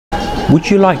Would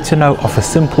you like to know of a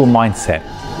simple mindset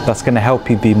that's going to help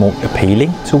you be more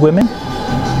appealing to women?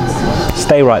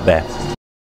 Stay right there.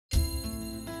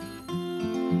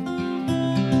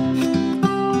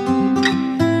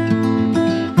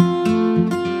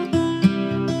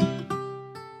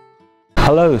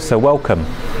 Hello, so welcome.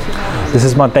 This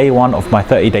is my day one of my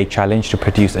 30-day challenge to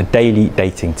produce a daily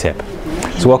dating tip.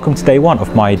 So welcome to day one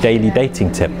of my daily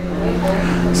dating tip.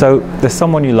 So there's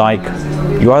someone you like,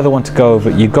 you either want to go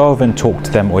over and talk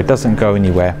to them, or it doesn't go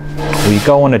anywhere, or you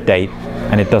go on a date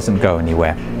and it doesn't go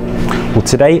anywhere. Well,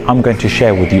 today I'm going to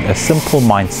share with you a simple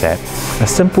mindset, a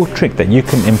simple trick that you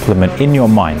can implement in your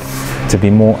mind to be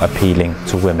more appealing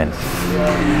to women.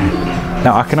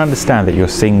 Now, I can understand that you're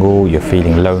single, you're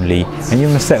feeling lonely, and you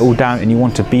want to settle down and you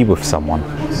want to be with someone.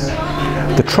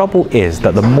 The trouble is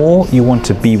that the more you want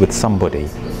to be with somebody,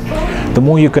 the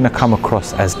more you're going to come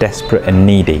across as desperate and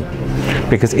needy.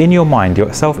 Because in your mind,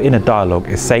 your self-inner dialogue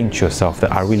is saying to yourself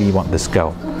that I really want this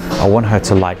girl. I want her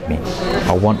to like me.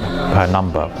 I want her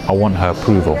number. I want her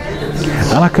approval.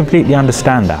 And I completely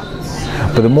understand that.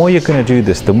 But the more you're going to do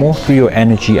this, the more through your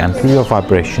energy and through your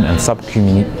vibration and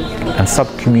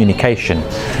sub-communication,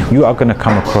 you are going to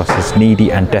come across as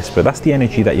needy and desperate. That's the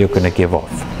energy that you're going to give off.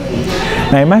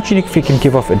 Now imagine if you can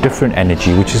give off a different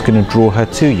energy which is going to draw her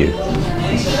to you.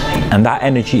 And that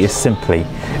energy is simply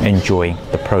enjoying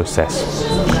the process.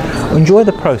 Enjoy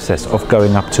the process of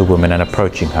going up to a woman and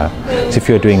approaching her. So if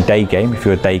you're doing day game, if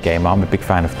you're a day gamer, I'm a big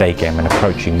fan of day game and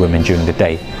approaching women during the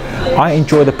day. I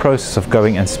enjoy the process of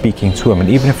going and speaking to women,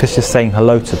 even if it's just saying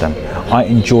hello to them. I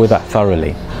enjoy that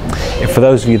thoroughly. And for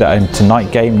those of you that are into night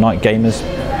gamers,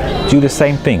 do the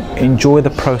same thing. Enjoy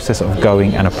the process of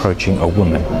going and approaching a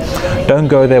woman. Don't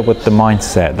go there with the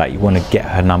mindset that you want to get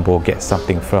her number or get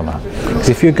something from her. Because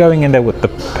if you're going in there with the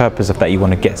purpose of that you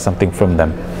want to get something from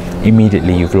them,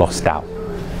 immediately you've lost out.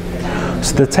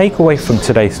 So the takeaway from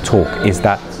today's talk is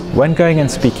that when going and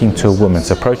speaking to a woman,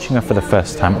 so approaching her for the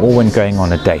first time, or when going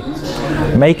on a date,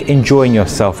 make enjoying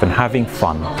yourself and having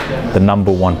fun the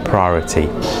number one priority.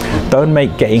 Don't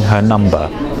make getting her number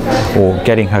or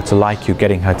getting her to like you,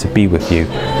 getting her to be with you,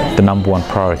 the number one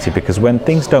priority, because when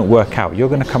things don't work out, you're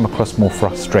going to come across more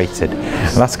frustrated,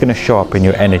 and that's going to show up in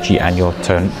your energy and your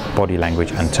body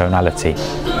language and tonality.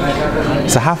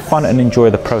 So have fun and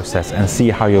enjoy the process and see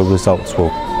how your results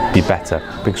will be better,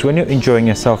 because when you're enjoying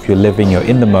yourself, you're living, you're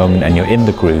in the moment and you're in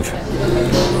the groove,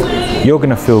 you're going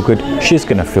to feel good, she's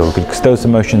going to feel good, because those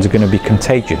emotions are going to be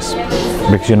contagious,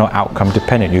 because you're not outcome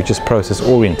dependent, you're just process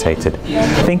orientated.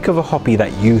 Think of a hobby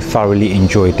that you thoroughly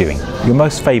enjoy doing, your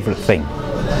most favorite thing.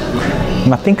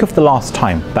 Now think of the last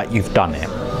time that you've done it.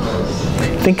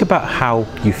 Think about how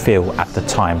you feel at the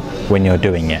time when you're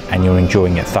doing it and you're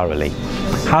enjoying it thoroughly.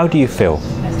 How do you feel?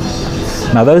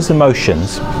 Now those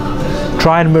emotions,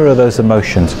 try and mirror those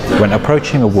emotions when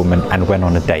approaching a woman and when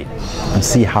on a date, and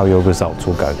see how your results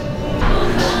will go.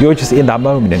 You're just in that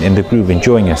moment and in the groove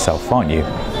enjoying yourself, aren't you?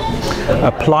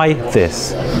 Apply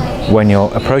this when you're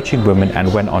approaching women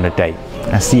and when on a date,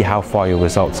 and see how far your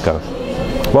results go.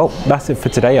 Well, that's it for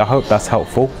today. I hope that's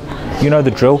helpful. You know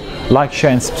the drill. Like,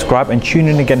 share and subscribe, and tune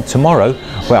in again tomorrow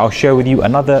where I'll share with you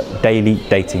another daily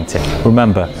dating tip.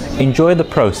 Remember, enjoy the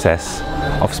process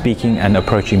of speaking and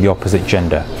approaching the opposite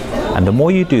gender. And the more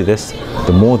you do this,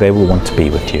 the more they will want to be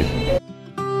with you.